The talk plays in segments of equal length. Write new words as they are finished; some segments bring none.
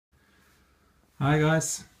Hi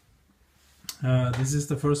guys, this is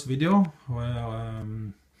the first video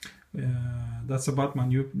that's about my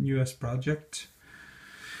newest project,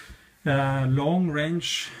 long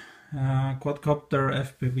range quadcopter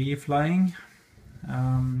FPV flying.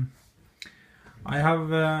 I have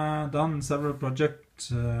done several projects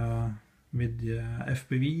with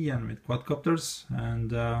FPV and with quadcopters,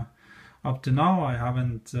 and up to now I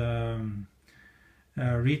haven't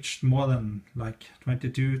reached more than like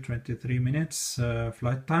 22-23 minutes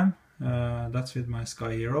flight time. That's with my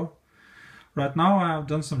Sky Hero. Right now I have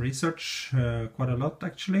done some research, quite a lot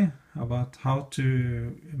actually, about how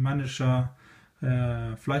to manage a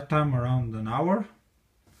flight time around an hour,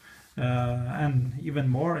 and even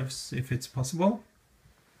more if it's possible.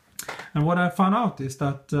 And what I found out is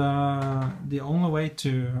that the only way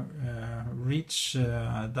to reach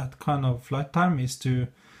that kind of flight time is to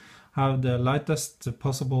have the lightest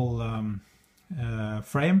possible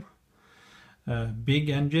frame, big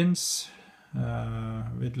engines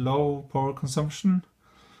with low power consumption,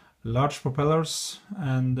 large propellers,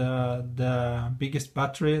 and the biggest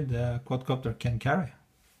battery the quadcopter can carry.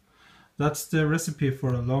 That's the recipe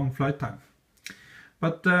for a long flight time.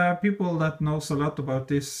 But people that knows a lot about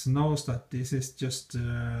this knows that this is just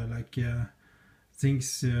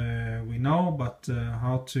things we know, but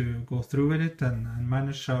how to go through with it and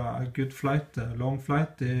manage a good flight, a long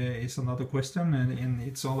flight, is another question, and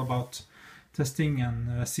it's all about testing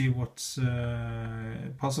and see what's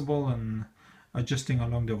possible and adjusting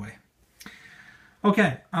along the way.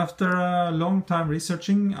 Okay, after a long time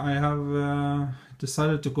researching, I have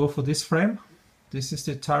decided to go for this frame. This is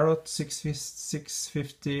the Tarot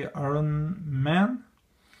 650 Iron Man.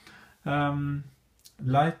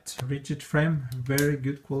 Light, rigid frame, very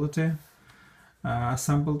good quality.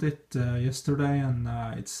 Assembled it yesterday, and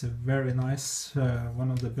it's very nice, one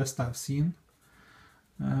of the best I've seen.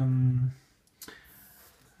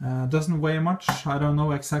 Doesn't weigh much, I don't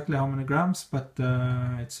know exactly how many grams, but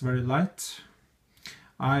it's very light.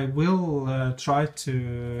 I will try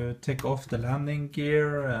to take off the landing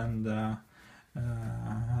gear and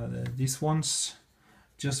these ones,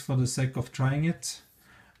 just for the sake of trying it.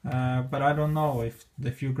 But I don't know if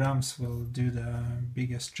the few grams will do the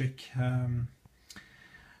biggest trick.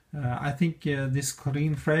 I think this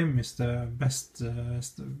Korean frame is the best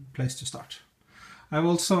place to start. I've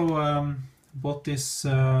also bought these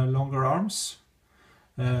longer arms,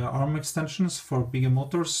 arm extensions for bigger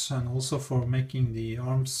motors, and also for making the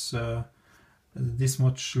arms this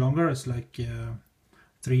much longer. It's like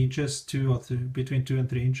 3 inches, between 2 and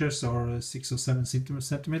 3 inches, or 6 or 7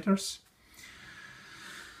 centimeters.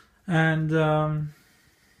 And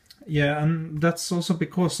yeah, and that's also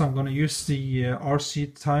because I'm going to use the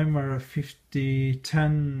RC Timer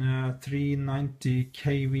 5010 390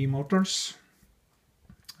 kV motors.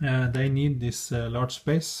 They need this large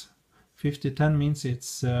space. 5010 means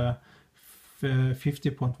it's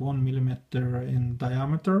 50.1 millimeter in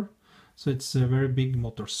diameter, so it's very big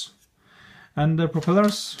motors. And the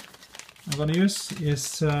propellers I'm going to use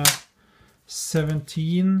is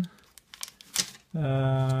 17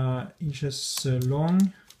 inches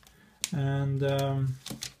long and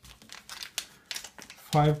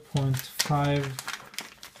 5.5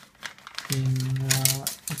 in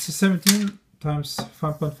it's a 17 times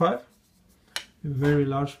 5.5, very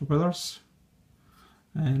large propellers.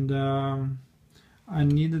 And I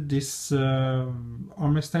needed these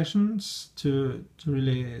arm extensions to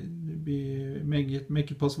really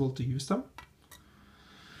make it possible to use them.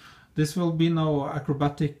 This will be no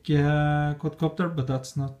acrobatic quadcopter, but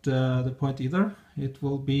that's not the point either. It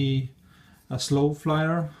will be a slow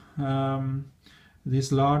flyer.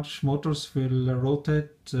 These large motors will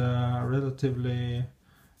rotate relatively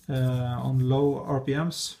on low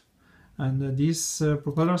RPMs. And these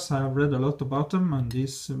propellers, I have read a lot about them, and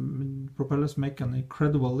these propellers make an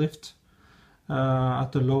incredible lift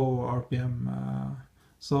at a low RPM.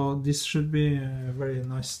 So this should be very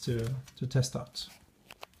nice to test out.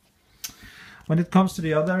 When it comes to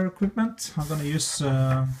the other equipment, I'm going to use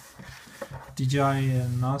DJI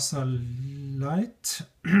NASA Lite,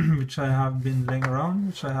 which I have been laying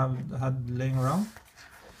around,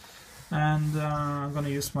 and I'm going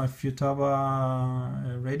to use my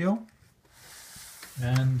Futaba radio.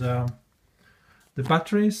 And the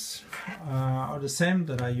batteries are the same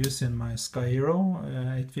that I use in my Sky Hero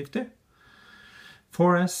 850.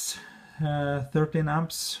 4S, 13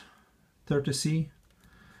 amps, 30C.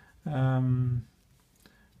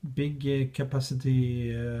 Big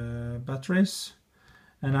capacity batteries,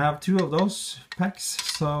 and I have 2 of those packs,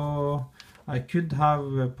 so I could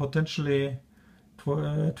have potentially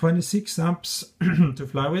 26 amps to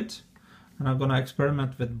fly with, and I'm gonna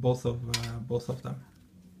experiment with both of them.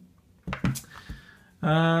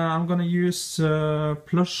 I'm gonna use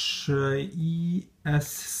plush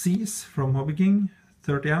ESCs from Hobby King,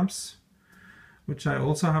 30 amps, which I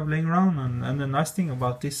also have laying around. And the nice thing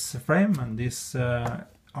about this frame and this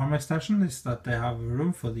arm extension is that they have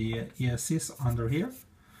room for the ESCs under here.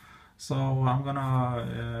 So I'm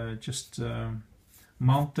gonna just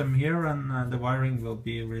mount them here, and the wiring will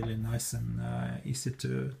be really nice and easy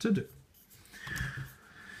to do.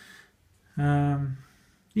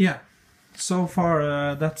 Yeah, so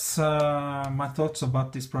far that's my thoughts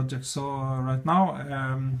about this project. So right now,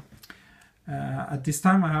 at this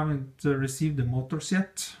time I haven't received the motors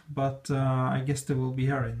yet, but I guess they will be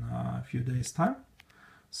here in a few days time.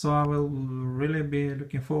 So I will really be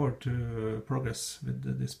looking forward to progress with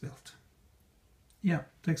this build. Yeah,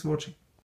 thanks for watching.